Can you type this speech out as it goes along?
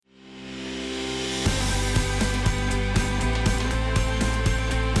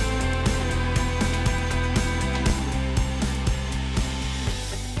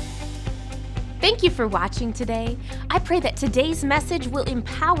Thank you for watching today. I pray that today's message will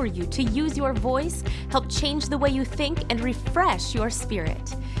empower you to use your voice, help change the way you think, and refresh your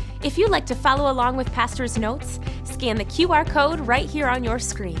spirit. If you'd like to follow along with Pastor's notes, scan the QR code right here on your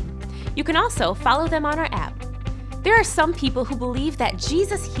screen. You can also follow them on our app. There are some people who believe that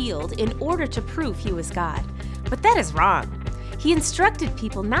Jesus healed in order to prove he was God, but that is wrong. He instructed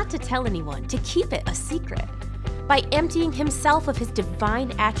people not to tell anyone, to keep it a secret. By emptying himself of his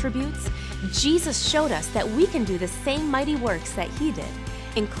divine attributes, Jesus showed us that we can do the same mighty works that he did,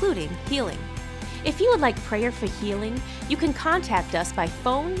 including healing. If you would like prayer for healing, you can contact us by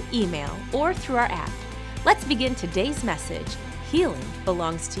phone, email, or through our app. Let's begin today's message. Healing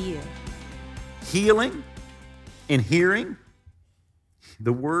belongs to you. Healing and hearing,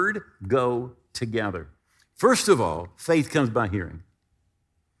 the word go together. First of all, faith comes by hearing.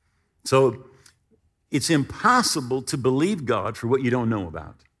 So it's impossible to believe God for what you don't know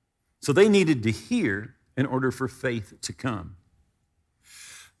about. So they needed to hear in order for faith to come.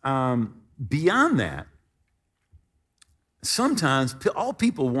 Beyond that, sometimes all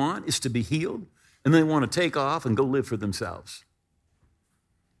people want is to be healed, and they want to take off and go live for themselves.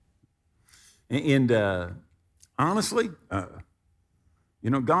 And honestly,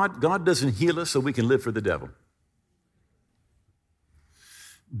 God doesn't heal us so we can live for the devil.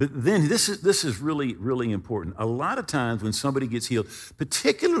 But then this is really, really important. A lot of times when somebody gets healed,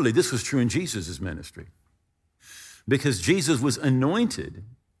 particularly this was true in Jesus' ministry, because Jesus was anointed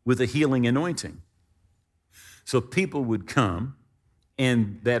with a healing anointing. So people would come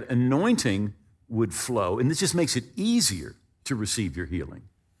and that anointing would flow, and this just makes it easier to receive your healing.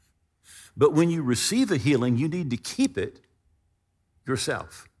 But when you receive a healing, you need to keep it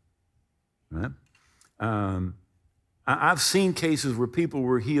yourself, right? I've seen cases where people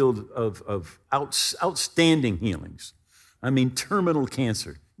were healed of outstanding healings. I mean, terminal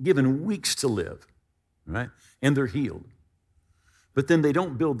cancer, given weeks to live, right? And they're healed. But then they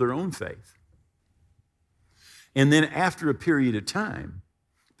don't build their own faith. And then after a period of time,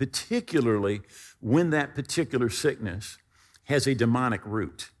 particularly when that particular sickness has a demonic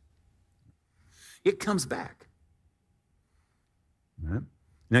root, it comes back, right?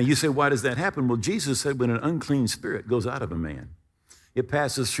 Now you say, why does that happen? Well, Jesus said when an unclean spirit goes out of a man, it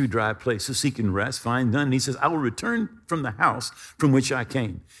passes through dry places, seeking rest, find none. And he says, I will return from the house from which I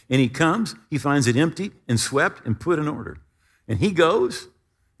came. And he comes, he finds it empty and swept and put in order. And he goes,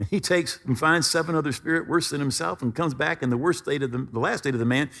 and he takes and finds 7 other spirits worse than himself and comes back, and the last state of the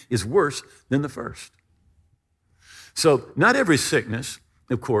man is worse than the first. So not every sickness,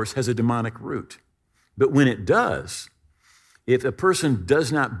 of course, has a demonic root. But when it does, if a person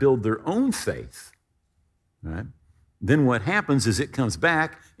does not build their own faith, right, then what happens is it comes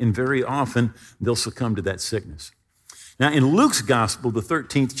back, and very often they'll succumb to that sickness. Now, in Luke's gospel, the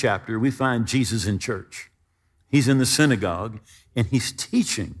 13th chapter, we find Jesus in church. He's in the synagogue, and he's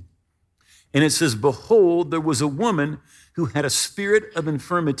teaching. And it says, behold, there was a woman who had a spirit of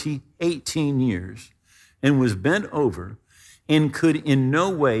infirmity 18 years and was bent over and could in no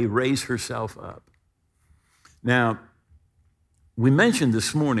way raise herself up. Now, we mentioned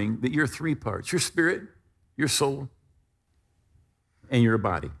this morning that you're 3 parts: your spirit, your soul, and your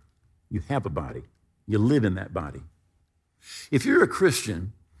body. You have a body. You live in that body. If you're a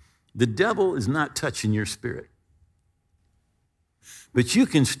Christian, the devil is not touching your spirit. But you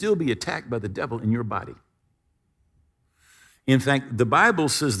can still be attacked by the devil in your body. In fact, the Bible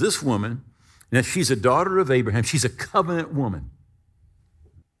says this woman, now she's a daughter of Abraham, she's a covenant woman.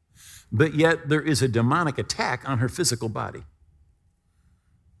 But yet there is a demonic attack on her physical body.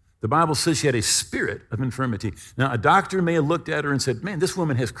 The Bible says she had a spirit of infirmity. Now, a doctor may have looked at her and said, man, this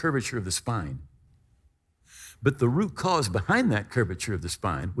woman has curvature of the spine. But the root cause behind that curvature of the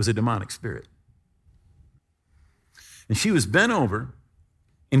spine was a demonic spirit. And she was bent over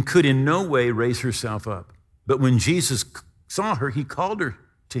and could in no way raise herself up. But when Jesus saw her, he called her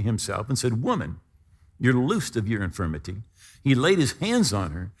to himself and said, woman, you're loosed of your infirmity. He laid his hands on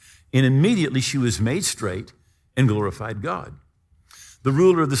her, and immediately she was made straight and glorified God. The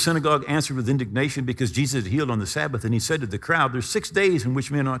ruler of the synagogue answered with indignation because Jesus had healed on the Sabbath, and he said to the crowd, there's 6 days in which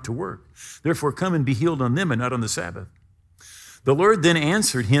men ought to work. Therefore come and be healed on them and not on the Sabbath. The Lord then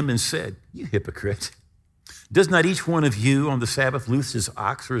answered him and said, you hypocrite, does not each one of you on the Sabbath loose his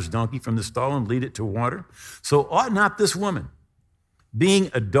ox or his donkey from the stall and lead it to water? So ought not this woman,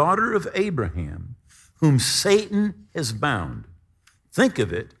 being a daughter of Abraham, whom Satan has bound, think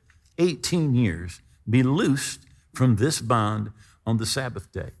of it, 18 years, be loosed from this bond on the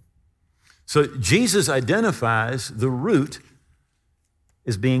Sabbath day. So Jesus identifies the root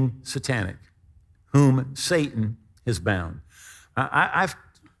as being satanic, whom Satan has bound. I've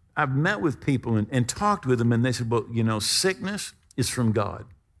I've met with people and talked with them, and they said, well, sickness is from God.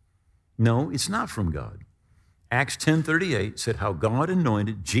 No, it's not from God. Acts 10:38 said how God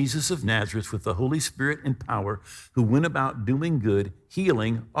anointed Jesus of Nazareth with the Holy Spirit and power, who went about doing good,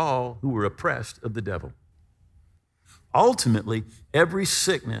 healing all who were oppressed of the devil. Ultimately, every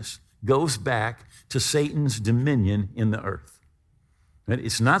sickness goes back to Satan's dominion in the earth.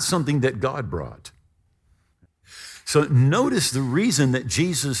 It's not something that God brought. So notice the reason that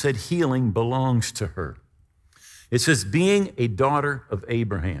Jesus said healing belongs to her. It says, being a daughter of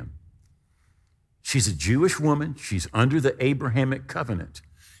Abraham. She's a Jewish woman. She's under the Abrahamic covenant.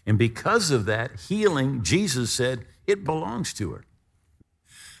 And because of that, healing, Jesus said, it belongs to her.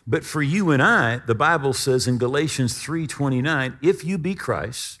 But for you and I, the Bible says in Galatians 3:29, if you be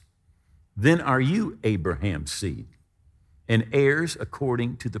Christ, then are you Abraham's seed and heirs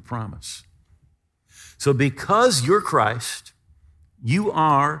according to the promise. So because you're Christ, you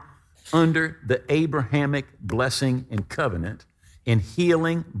are under the Abrahamic blessing and covenant, and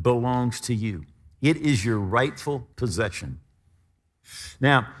healing belongs to you. It is your rightful possession.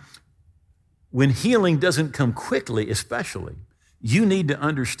 Now, when healing doesn't come quickly, especially, you need to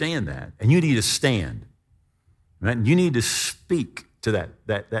understand that, and you need to stand. Right? You need to speak to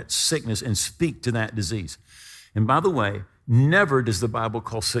that sickness and speak to that disease. And by the way, never does the Bible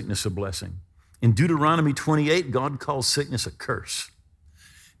call sickness a blessing. In Deuteronomy 28, God calls sickness a curse.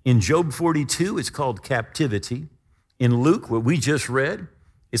 In Job 42, it's called captivity. In Luke, what we just read,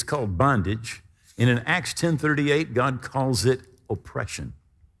 it's called bondage. And in Acts 10:38, God calls it oppression.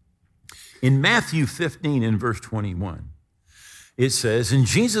 In Matthew 15 and verse 21, it says, and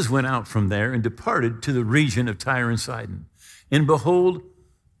Jesus went out from there and departed to the region of Tyre and Sidon. And behold,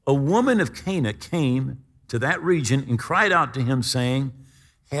 a woman of Canaan came to that region and cried out to him, saying,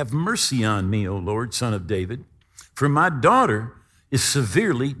 have mercy on me, O Lord, Son of David, for my daughter is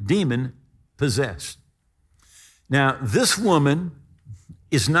severely demon-possessed. Now, this woman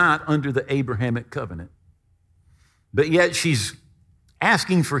is not under the Abrahamic covenant, but yet she's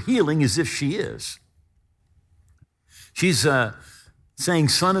asking for healing as if she is. She's saying,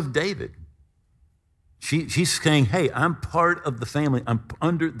 Son of David. She's saying, hey, I'm part of the family. I'm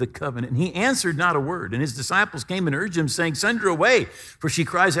under the covenant. And he answered not a word. And his disciples came and urged him, saying, send her away, for she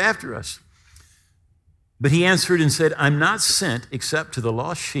cries after us. But he answered and said, I'm not sent except to the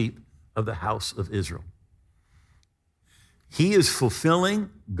lost sheep of the house of Israel. He is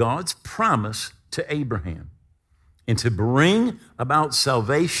fulfilling God's promise to Abraham and to bring about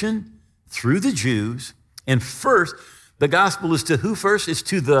salvation through the Jews. And first, the gospel is to who first? It's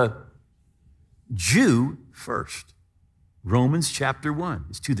to the Jew first. Romans chapter 1.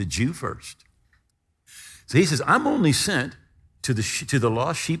 It's to the Jew first. So he says, I'm only sent to the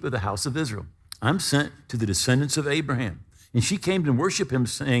lost sheep of the house of Israel. I'm sent to the descendants of Abraham. And she came to worship him,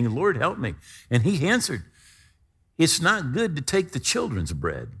 saying, Lord, help me. And he answered, it's not good to take the children's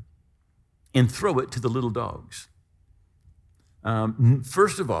bread and throw it to the little dogs.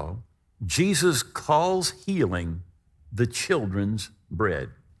 First of all, Jesus calls healing the children's bread.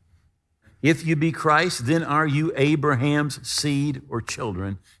 If you be Christ, then are you Abraham's seed or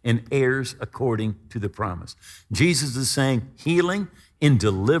children and heirs according to the promise. Jesus is saying healing and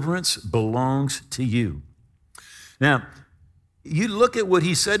deliverance belongs to you. Now, you look at what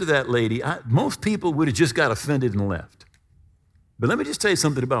he said to that lady, most people would have just got offended and left. But let me just tell you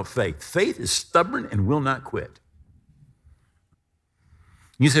something about faith. Faith is stubborn and will not quit.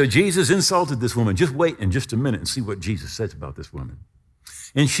 You say, well, Jesus insulted this woman. Just wait in just a minute and see what Jesus says about this woman.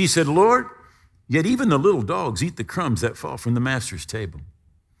 And she said, Lord, yet even the little dogs eat the crumbs that fall from the master's table.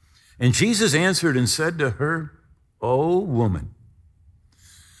 And Jesus answered and said to her, O woman,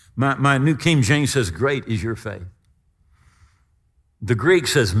 my New King James says, great is your faith. The Greek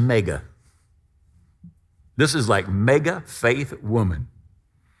says mega. This is like mega faith woman.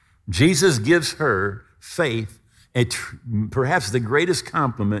 Jesus gives her faith, perhaps the greatest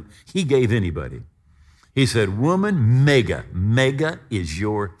compliment he gave anybody. He said, woman, mega is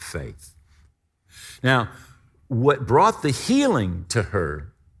your faith. Now, what brought the healing to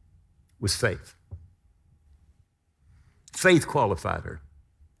her was faith. Faith qualified her,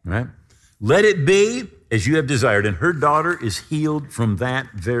 right? Let it be as you have desired. And her daughter is healed from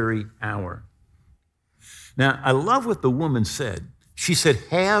that very hour. Now, I love what the woman said. She said,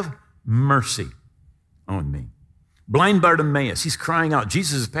 have mercy on me. Blind Bartimaeus, he's crying out.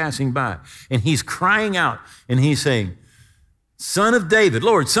 Jesus is passing by, and he's crying out, and he's saying, Son of David,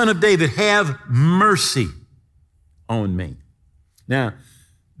 Lord, Son of David, have mercy on me. Now,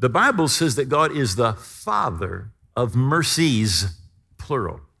 the Bible says that God is the Father of mercies,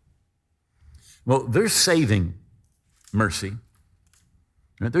 plural. Well, there's saving mercy.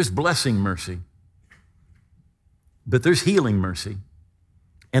 Right? There's blessing mercy, but there's healing mercy,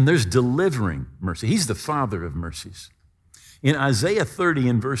 and there's delivering mercy. He's the Father of mercies. In Isaiah 30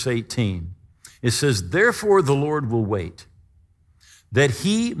 and verse 18, it says, "Therefore the Lord will wait, that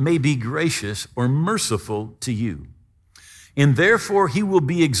he may be gracious or merciful to you. And therefore he will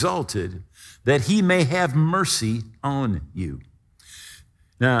be exalted, that he may have mercy on you."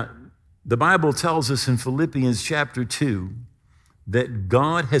 Now, the Bible tells us in Philippians chapter 2 that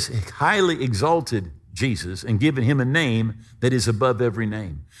God has highly exalted Jesus and given him a name that is above every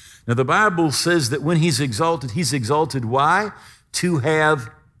name. Now, the Bible says that when he's exalted, why? To have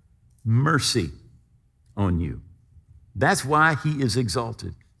mercy on you. That's why he is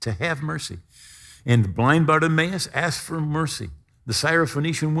exalted, to have mercy. And the blind Bartimaeus asked for mercy. The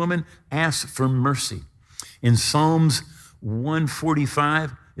Syrophoenician woman asked for mercy. In Psalms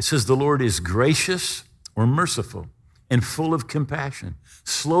 145, it says, "The Lord is gracious or merciful and full of compassion,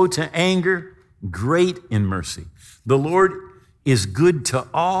 slow to anger, great in mercy. The Lord is good to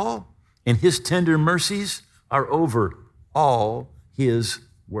all, and his tender mercies are over all his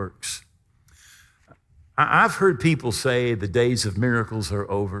works." I've heard people say the days of miracles are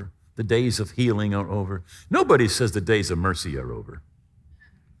over, the days of healing are over. Nobody says the days of mercy are over.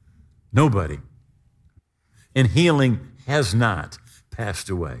 Nobody. And healing has not passed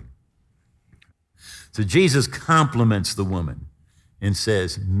away. So Jesus compliments the woman and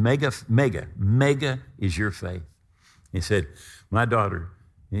says, mega is your faith. He said, "My daughter,"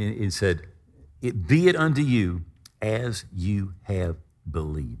 he said, "be it unto you as you have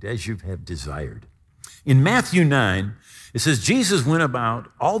believed," as you have desired. In Matthew 9, it says, Jesus went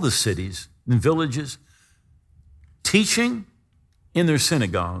about all the cities and villages, teaching in their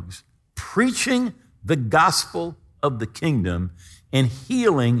synagogues, preaching the gospel of the kingdom, and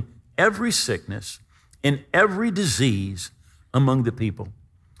healing every sickness and every disease among the people.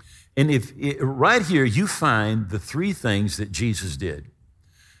 And right here, you find the three things that Jesus did.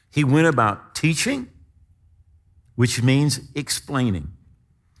 He went about teaching, which means explaining.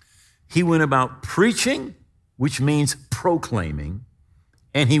 He went about preaching, which means proclaiming,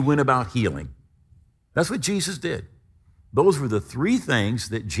 and he went about healing. That's what Jesus did. Those were the three things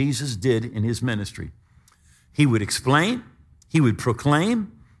that Jesus did in his ministry. He would explain, he would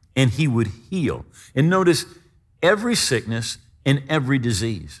proclaim, and he would heal. And notice every sickness and every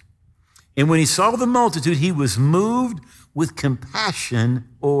disease. And when he saw the multitude, he was moved with compassion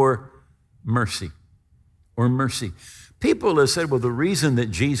or mercy. People have said, well, the reason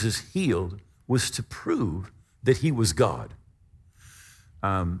that Jesus healed was to prove that he was God.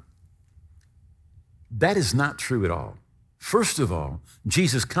 That is not true at all. First of all,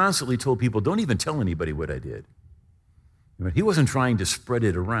 Jesus constantly told people, don't even tell anybody what I did. He wasn't trying to spread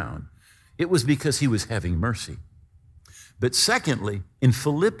it around. It was because he was having mercy. But secondly, in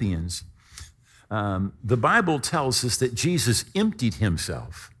Philippians, the Bible tells us that Jesus emptied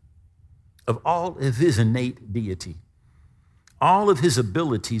himself of all of his innate deity. All of his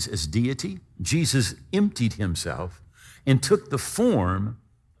abilities as deity, Jesus emptied himself and took the form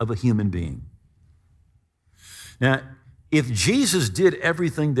of a human being. Now, if Jesus did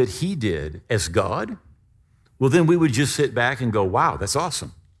everything that he did as God, well, then we would just sit back and go, wow, that's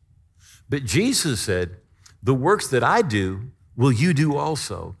awesome. But Jesus said, the works that I do will you do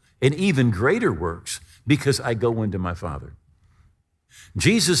also, and even greater works, because I go into my Father.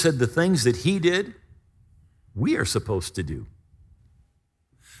 Jesus said the things that he did, we are supposed to do.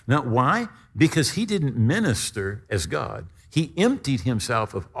 Now, why? Because he didn't minister as God. He emptied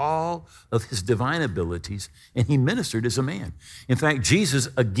himself of all of his divine abilities, and he ministered as a man. In fact, Jesus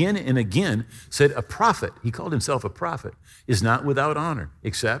again and again said a prophet, he called himself a prophet, is not without honor,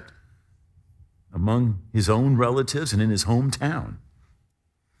 except among his own relatives and in his hometown.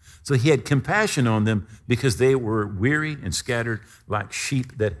 So he had compassion on them because they were weary and scattered like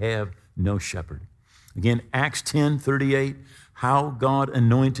sheep that have no shepherd. Again, Acts 10:38, how God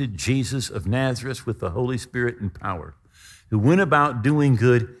anointed Jesus of Nazareth with the Holy Spirit and power, who went about doing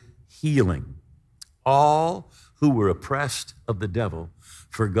good, healing all who were oppressed of the devil,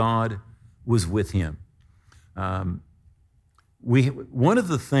 for God was with him. One of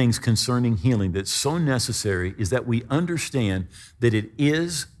the things concerning healing that's so necessary is that we understand that it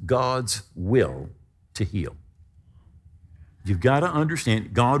is God's will to heal. You've got to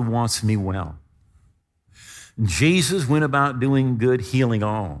understand, God wants me well. Jesus went about doing good, healing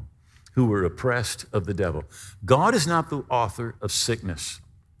all who were oppressed of the devil. God is not the author of sickness.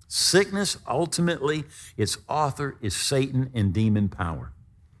 Sickness, ultimately, its author is Satan and demon power.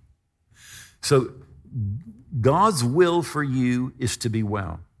 So God's will for you is to be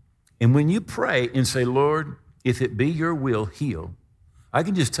well. And when you pray and say, Lord, if it be your will, heal, I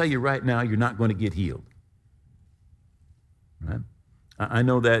can just tell you right now, you're not going to get healed. Right? I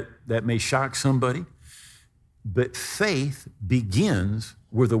know that may shock somebody, but faith begins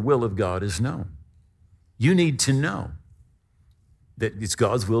where the will of God is known. You need to know that it's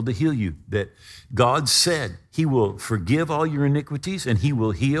God's will to heal you, that God said he will forgive all your iniquities and he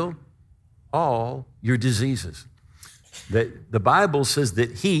will heal all your diseases. That the Bible says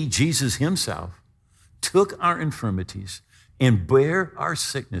that he, Jesus himself, took our infirmities and bare our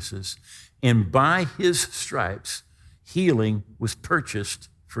sicknesses, and by his stripes, healing was purchased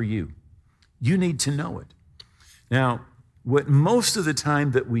for you. You need to know it. Now, what most of the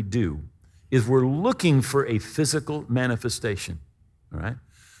time that we do is we're looking for a physical manifestation, all right?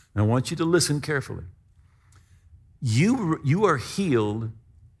 Now, I want you to listen carefully. You are healed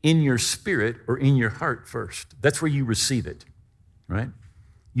in your spirit or in your heart first. That's where you receive it, right?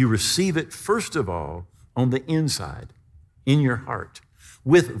 You receive it, first of all, on the inside, in your heart.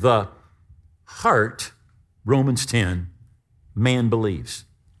 With the heart, Romans 10, man believes.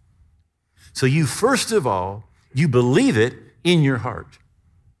 So you, first of all, you believe it in your heart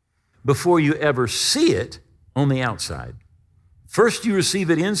before you ever see it on the outside. First you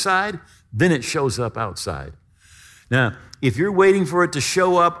receive it inside, then it shows up outside. Now, if you're waiting for it to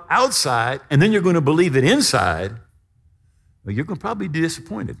show up outside and then you're going to believe it inside, well, you're going to probably be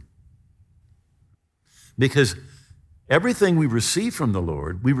disappointed. Because everything we receive from the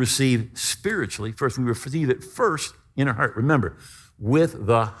Lord, we receive spiritually. First, we receive it first in our heart. Remember, with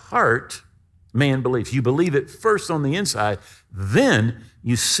the heart, man believes. You believe it first on the inside, then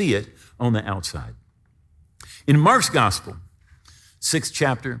you see it on the outside. In Mark's gospel, 6th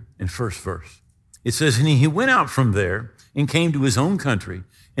chapter and 1st verse, it says, and he went out from there and came to his own country,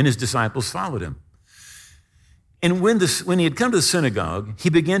 and his disciples followed him. And when he had come to the synagogue, he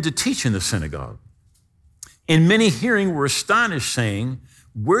began to teach in the synagogue. And many hearing were astonished, saying,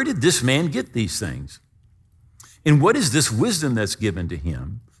 where did this man get these things? And what is this wisdom that's given to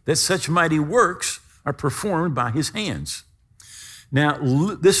him, that such mighty works are performed by his hands? Now,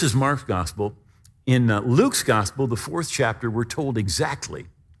 this is Mark's gospel. In Luke's gospel, the 4th chapter, we're told exactly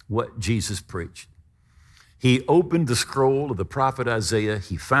what Jesus preached. He opened the scroll of the prophet Isaiah.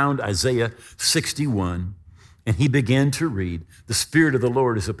 He found Isaiah 61, and he began to read, the Spirit of the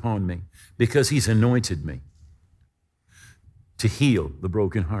Lord is upon me, because he's anointed me to heal the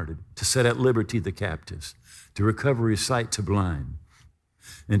brokenhearted, to set at liberty the captives, to recover his sight to blind.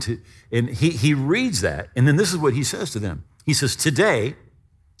 And he reads that, and then this is what he says to them. He says, today,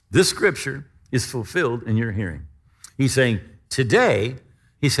 this scripture is fulfilled in your hearing. He's saying, today,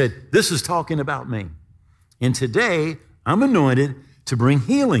 he said, this is talking about me. And today, I'm anointed to bring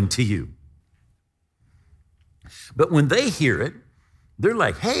healing to you. But when they hear it, they're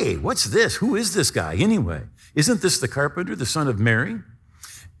like, hey, what's this? Who is this guy anyway? Isn't this the carpenter, the son of Mary?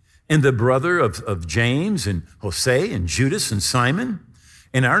 And the brother of James and Jose and Judas and Simon?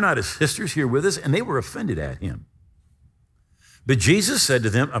 And are not his sisters here with us? And they were offended at him. But Jesus said to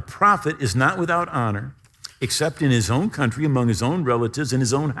them, a prophet is not without honor, except in his own country, among his own relatives, in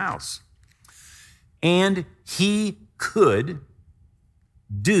his own house. And he could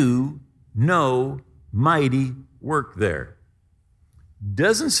do no mighty work there.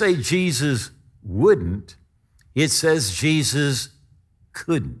 Doesn't say Jesus wouldn't, it says Jesus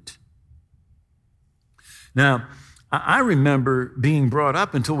couldn't. Now, I remember being brought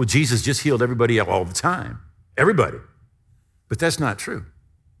up until, well, Jesus just healed everybody all the time. Everybody. But that's not true.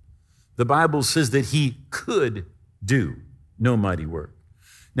 The Bible says that he could do no mighty work.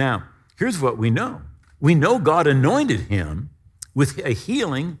 Now, here's what we know. We know God anointed him with a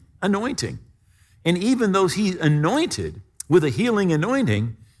healing anointing. And even though he's anointed with a healing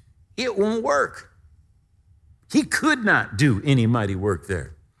anointing, it won't work. He could not do any mighty work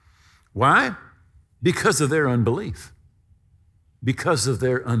there. Why? Because of their unbelief. Because of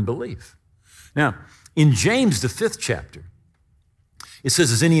their unbelief. Now, in James, the 5th chapter, it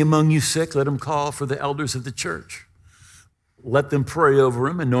says, is any among you sick? Let him call for the elders of the church. Let them pray over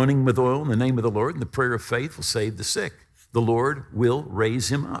him, anointing him with oil in the name of the Lord, and the prayer of faith will save the sick. The Lord will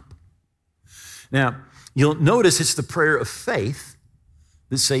raise him up. Now, you'll notice it's the prayer of faith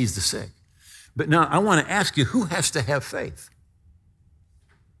that saves the sick. But now I want to ask you, who has to have faith?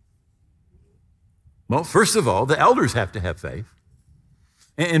 Well, first of all, the elders have to have faith.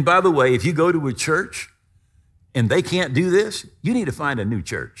 And by the way, if you go to a church and they can't do this, you need to find a new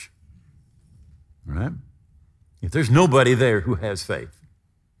church. All right? If there's nobody there who has faith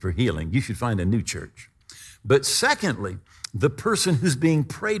for healing, you should find a new church. But secondly, the person who's being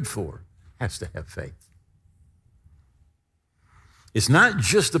prayed for has to have faith. It's not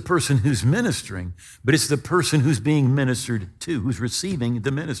just the person who's ministering, but it's the person who's being ministered to, who's receiving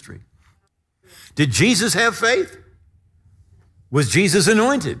the ministry. Did Jesus have faith? Was Jesus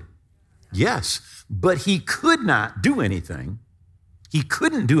anointed? Yes, but he could not do anything. He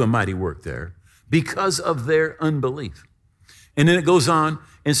couldn't do a mighty work there because of their unbelief. And then it goes on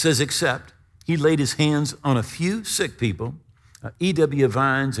and says, except he laid his hands on a few sick people. E.W.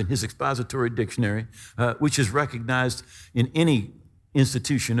 Vines in his expository dictionary, which is recognized in any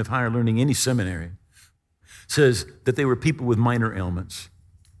institution of higher learning, any seminary, says that they were people with minor ailments.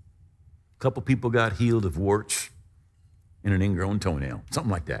 A couple people got healed of warts and an ingrown toenail,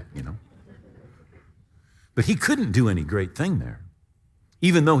 something like that, you know. But he couldn't do any great thing there,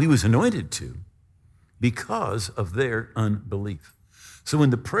 even though he was anointed to, because of their unbelief. So when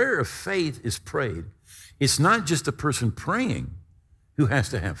the prayer of faith is prayed, it's not just the person praying who has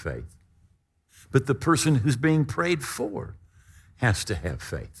to have faith, but the person who's being prayed for has to have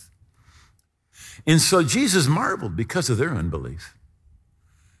faith. And so Jesus marveled because of their unbelief.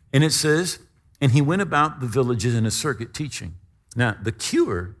 And it says, and he went about the villages in a circuit teaching. Now, the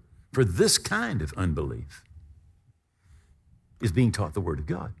cure for this kind of unbelief is being taught the Word of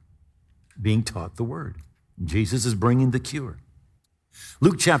God, being taught the Word. Jesus is bringing the cure.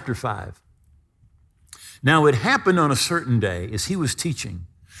 Luke chapter 5. Now it happened on a certain day as he was teaching,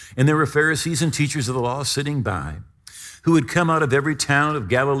 and there were Pharisees and teachers of the law sitting by, who had come out of every town of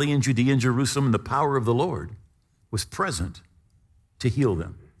Galilee and Judea and Jerusalem, and the power of the Lord was present to heal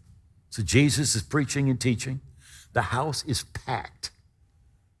them. So Jesus is preaching and teaching. The house is packed.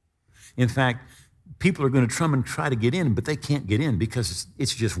 In fact, people are going to come and try to get in, but they can't get in because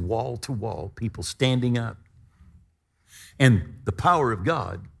it's just wall to wall, people standing up. And the power of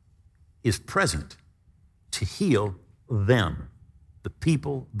God is present to heal them, the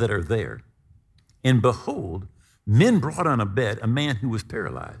people that are there. And behold, men brought on a bed a man who was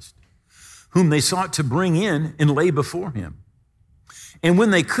paralyzed, whom they sought to bring in and lay before him. And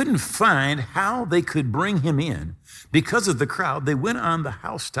when they couldn't find how they could bring him in, because of the crowd, they went on the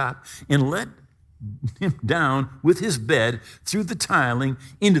housetop and let him down with his bed through the tiling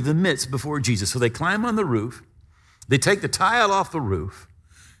into the midst before Jesus. So they climb on the roof, they take the tile off the roof,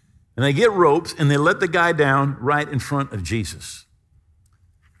 and they get ropes and they let the guy down right in front of Jesus.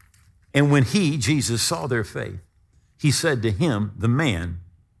 And when Jesus, saw their faith, he said to him, the man,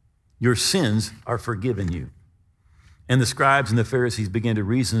 your sins are forgiven you. And the scribes and the Pharisees began to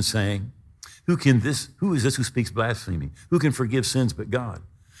reason, saying, who is this who speaks blasphemy? Who can forgive sins but God?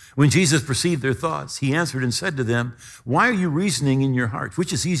 When Jesus perceived their thoughts, he answered and said to them, why are you reasoning in your hearts?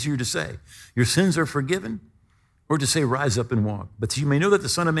 Which is easier to say, your sins are forgiven, or to say, rise up and walk? But you may know that the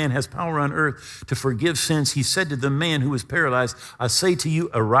Son of Man has power on earth to forgive sins. He said to the man who was paralyzed, I say to you,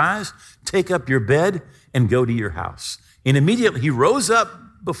 arise, take up your bed, and go to your house. And immediately he rose up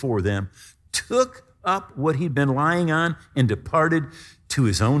before them, took up what he'd been lying on, and departed to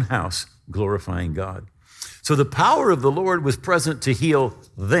his own house, glorifying God. So the power of the Lord was present to heal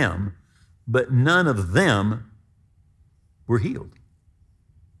them, but none of them were healed.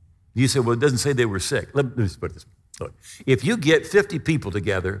 You say, well, it doesn't say they were sick. Let me just put it this way. Look, if you get 50 people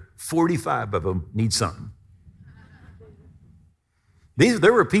together, 45 of them need something.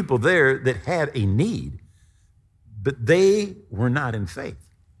 There were people there that had a need, but they were not in faith.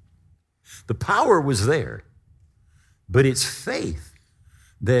 The power was there, but it's faith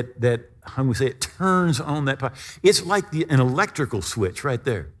that I'm going to say it turns on that power. It's like an electrical switch right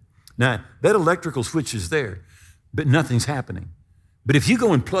there. Now, that electrical switch is there, but nothing's happening. But if you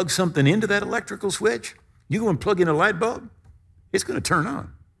go and plug something into that electrical switch, you go and plug in a light bulb, it's going to turn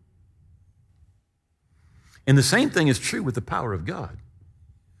on. And the same thing is true with the power of God.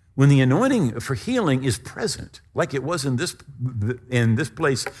 When the anointing for healing is present, like it was in this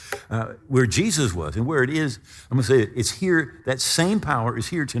place where Jesus was and where it is, I'm going to say it's here, that same power is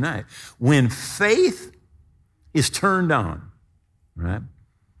here tonight. When faith is turned on, right,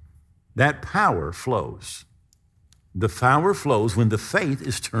 that power flows. The power flows when the faith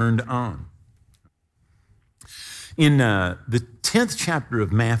is turned on. In the 10th chapter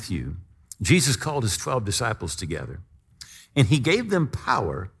of Matthew, Jesus called his 12 disciples together, and he gave them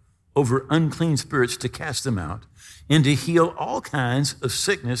power over unclean spirits to cast them out and to heal all kinds of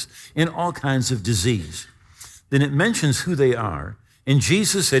sickness and all kinds of disease. Then it mentions who they are. And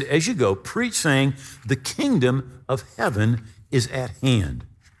Jesus said, as you go, preach saying, the kingdom of heaven is at hand.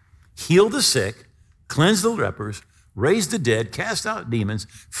 Heal the sick, cleanse the lepers, raise the dead, cast out demons.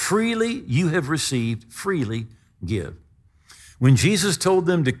 Freely you have received, freely give. When Jesus told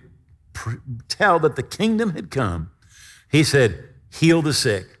them to tell that the kingdom had come, he said, heal the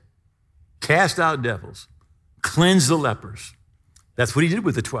sick, cast out devils, cleanse the lepers, That's what he did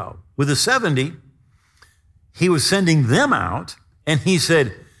with the 12. With the 70, he was sending them out, and he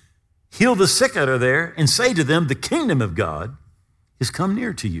said, heal the sick out of there and say to them, the kingdom of God has come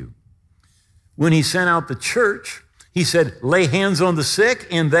near to you. When he sent out the church, he said, lay hands on the sick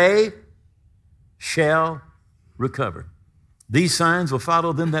and they shall recover. These signs will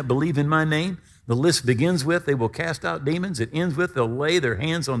follow them that believe in my name. The list begins with, they will cast out demons. It ends with, they'll lay their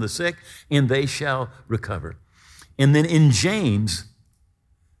hands on the sick and they shall recover. And then in James,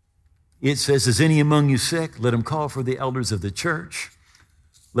 it says, is any among you sick? Let him call for the elders of the church.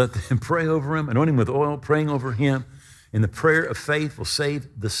 Let them pray over him, anoint him with oil, praying over him. And the prayer of faith will save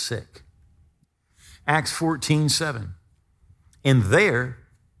the sick. Acts 14:7. And there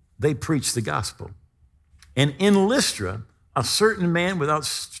they preached the gospel. And in Lystra, a certain man without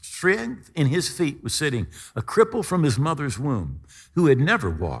strength in his feet was sitting, a cripple from his mother's womb, who had never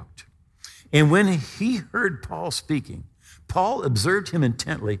walked. And when he heard Paul speaking, Paul observed him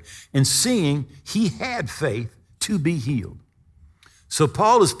intently, and seeing he had faith to be healed. So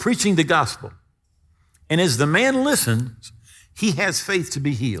Paul is preaching the gospel. And as the man listens, he has faith to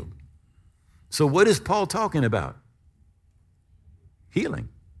be healed. So what is Paul talking about? Healing.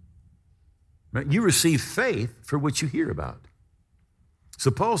 Right? You receive faith for what you hear about.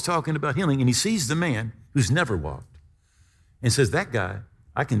 So Paul's talking about healing, and he sees the man who's never walked and says, that guy,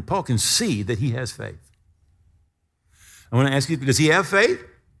 Paul can see that he has faith. I want to ask you, does he have faith?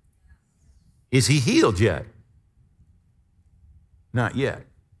 Is he healed yet? Not yet.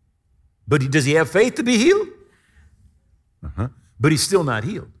 But does he have faith to be healed? But he's still not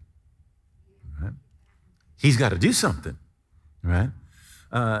healed. Right? He's got to do something. Right?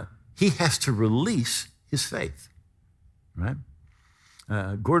 He has to release his faith. Right?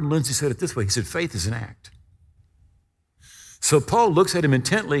 Gordon Lindsay said it this way. He said, faith is an act. So Paul looks at him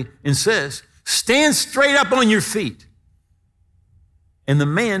intently and says, stand straight up on your feet. And the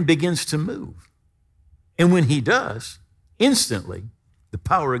man begins to move. And when he does, instantly, the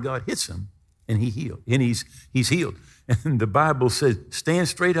power of God hits him and he's healed. And the Bible says, stand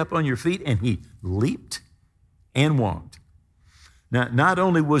straight up on your feet, and he leaped and walked. Now, not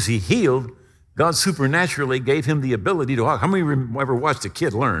only was he healed, God supernaturally gave him the ability to walk. How many ever watched a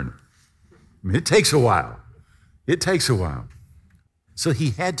kid learn? I mean, it takes a while. It takes a while. So he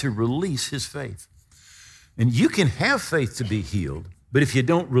had to release his faith. And you can have faith to be healed, but if you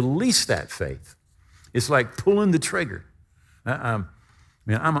don't release that faith, it's like pulling the trigger. I'm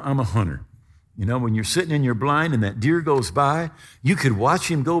a hunter. You know, when you're sitting in your blind and that deer goes by, you could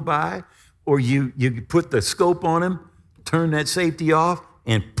watch him go by, or you put the scope on him, turn that safety off,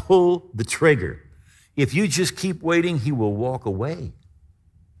 and pull the trigger. If you just keep waiting, he will walk away.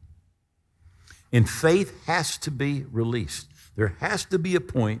 And faith has to be released. There has to be a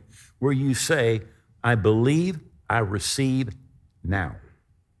point where you say, I believe, I receive now.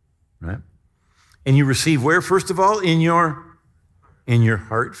 Right? And you receive where, first of all? In your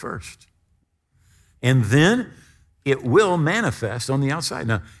heart first. And then it will manifest on the outside.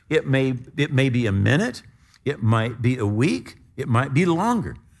 Now, it may be a minute, it might be a week, it might be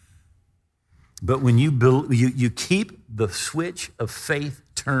longer. But when you keep the switch of faith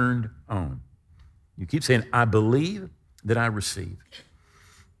turned on, you keep saying, I believe that I receive.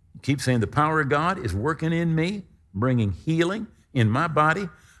 You keep saying, the power of God is working in me, bringing healing in my body.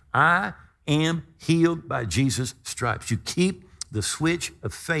 I am healed by Jesus' stripes. You keep the switch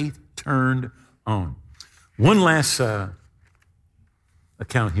of faith turned on. One last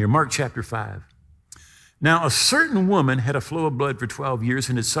account here, Mark chapter 5. Now, a certain woman had a flow of blood for 12 years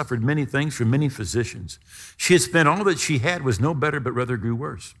and had suffered many things from many physicians. She had spent all that she had, was no better, but rather grew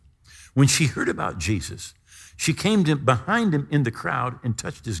worse. When she heard about Jesus, she came behind him in the crowd and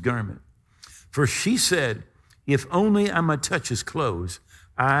touched his garment. For she said, if only I might touch his clothes,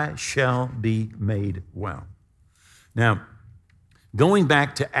 I shall be made well. Now, going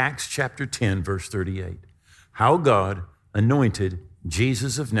back to Acts chapter 10, verse 38, how God anointed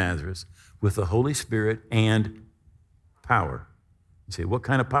Jesus of Nazareth with the Holy Spirit and power. You say, what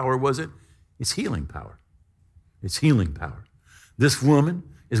kind of power was it? It's healing power. It's healing power. This woman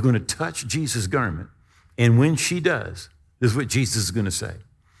is going to touch Jesus' garment, and when she does, this is what Jesus is going to say.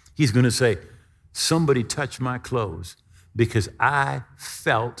 He's going to say, somebody touched my clothes because I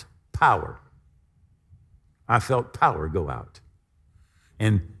felt power. I felt power go out.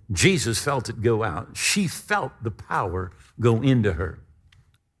 And Jesus felt it go out. She felt the power go into her.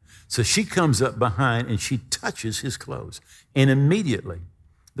 So she comes up behind and she touches his clothes. And immediately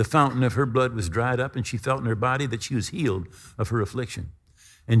the fountain of her blood was dried up, and she felt in her body that she was healed of her affliction.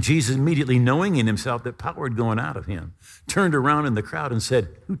 And Jesus, immediately knowing in himself that power had gone out of him, turned around in the crowd and said,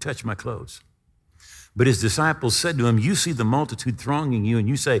 who touched my clothes? But his disciples said to him, you see the multitude thronging you, and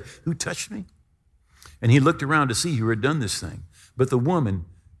you say, who touched me? And he looked around to see who had done this thing. But the woman,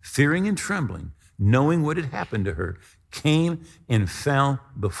 fearing and trembling, knowing what had happened to her, came and fell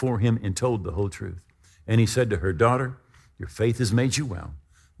before him and told the whole truth. And he said to her, daughter, your faith has made you well.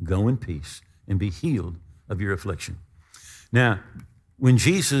 Go in peace and be healed of your affliction. Now, when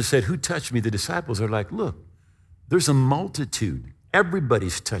Jesus said, who touched me? The disciples are like, look, there's a multitude.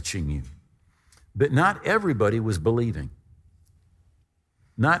 Everybody's touching you. But not everybody was believing.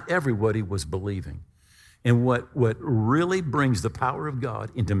 Not everybody was believing. And what really brings the power of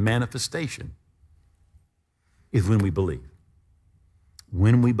God into manifestation is when we believe.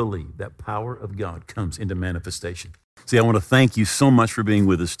 When we believe, that power of God comes into manifestation. See, I want to thank you so much for being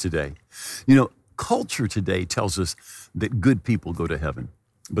with us today. You know, culture today tells us that good people go to heaven,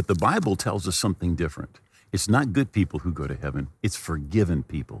 but the Bible tells us something different. It's not good people who go to heaven. It's forgiven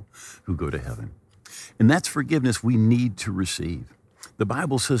people who go to heaven. And that's forgiveness we need to receive. The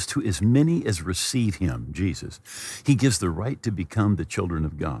Bible says to as many as receive him, Jesus, he gives the right to become the children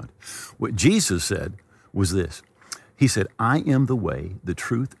of God. What Jesus said was this. He said, I am the way, the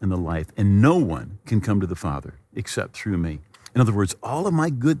truth, and the life, and no one can come to the Father except through me. In other words, all of my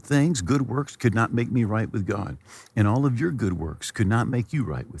good things, good works, could not make me right with God. And all of your good works could not make you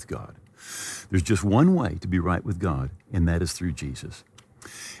right with God. There's just one way to be right with God, and that is through Jesus.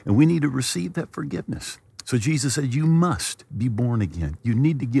 And we need to receive that forgiveness. So Jesus said, you must be born again. You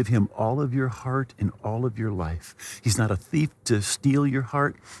need to give him all of your heart and all of your life. He's not a thief to steal your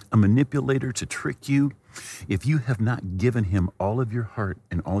heart, a manipulator to trick you. If you have not given him all of your heart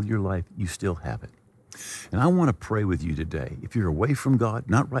and all your life, you still have it. And I want to pray with you today. If you're away from God,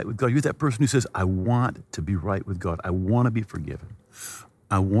 not right with God, you're that person who says, I want to be right with God. I want to be forgiven.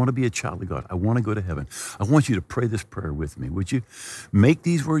 I want to be a child of God. I want to go to heaven. I want you to pray this prayer with me. Would you make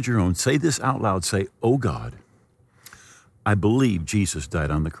these words your own? Say this out loud. Say, oh God, I believe Jesus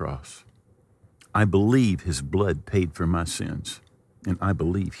died on the cross. I believe his blood paid for my sins. And I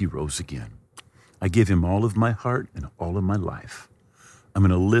believe he rose again. I give him all of my heart and all of my life. I'm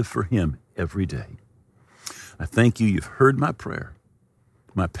going to live for him every day. I thank you. You've heard my prayer.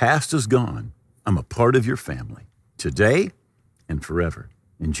 My past is gone. I'm a part of your family today and forever.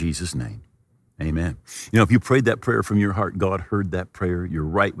 In Jesus' name, amen. You know, if you prayed that prayer from your heart, God heard that prayer. You're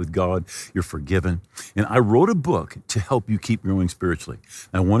right with God. You're forgiven. And I wrote a book to help you keep growing spiritually.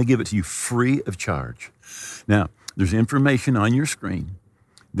 And I want to give it to you free of charge. Now, there's information on your screen.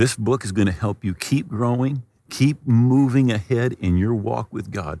 This book is going to help you keep growing, keep moving ahead in your walk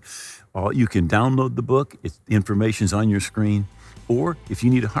with God. You can download the book. The information's on your screen. Or if you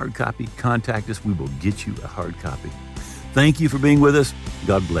need a hard copy, contact us. We will get you a hard copy. Thank you for being with us.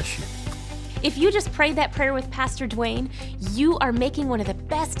 God bless you. If you just prayed that prayer with Pastor Dwayne, you are making one of the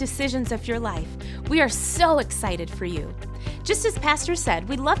best decisions of your life. We are so excited for you. Just as Pastor said,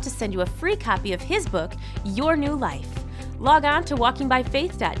 we'd love to send you a free copy of his book, Your New Life. Log on to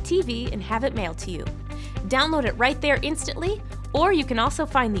walkingbyfaith.tv and have it mailed to you. Download it right there instantly, or you can also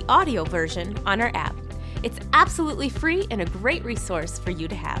find the audio version on our app. It's absolutely free and a great resource for you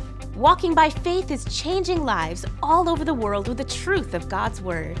to have. Walking by Faith is changing lives all over the world with the truth of God's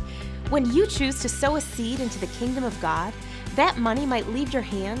Word. When you choose to sow a seed into the kingdom of God, that money might leave your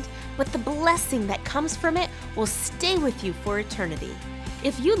hand, but the blessing that comes from it will stay with you for eternity.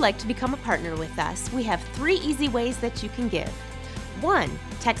 If you'd like to become a partner with us, we have 3 easy ways that you can give. 1.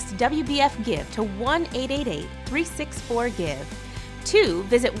 Text WBF Give to 1-888-364-GIVE. 2.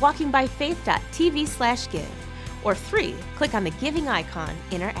 Visit walkingbyfaith.tv/give. Or 3. Click on the giving icon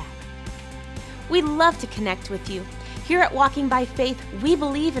in our app. We'd love to connect with you. Here at Walking by Faith, we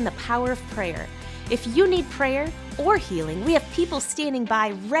believe in the power of prayer. If you need prayer or healing, we have people standing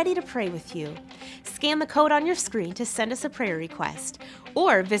by ready to pray with you. Scan the code on your screen to send us a prayer request,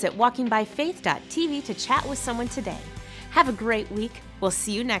 or visit walkingbyfaith.tv to chat with someone today. Have a great week. We'll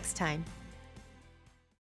see you next time.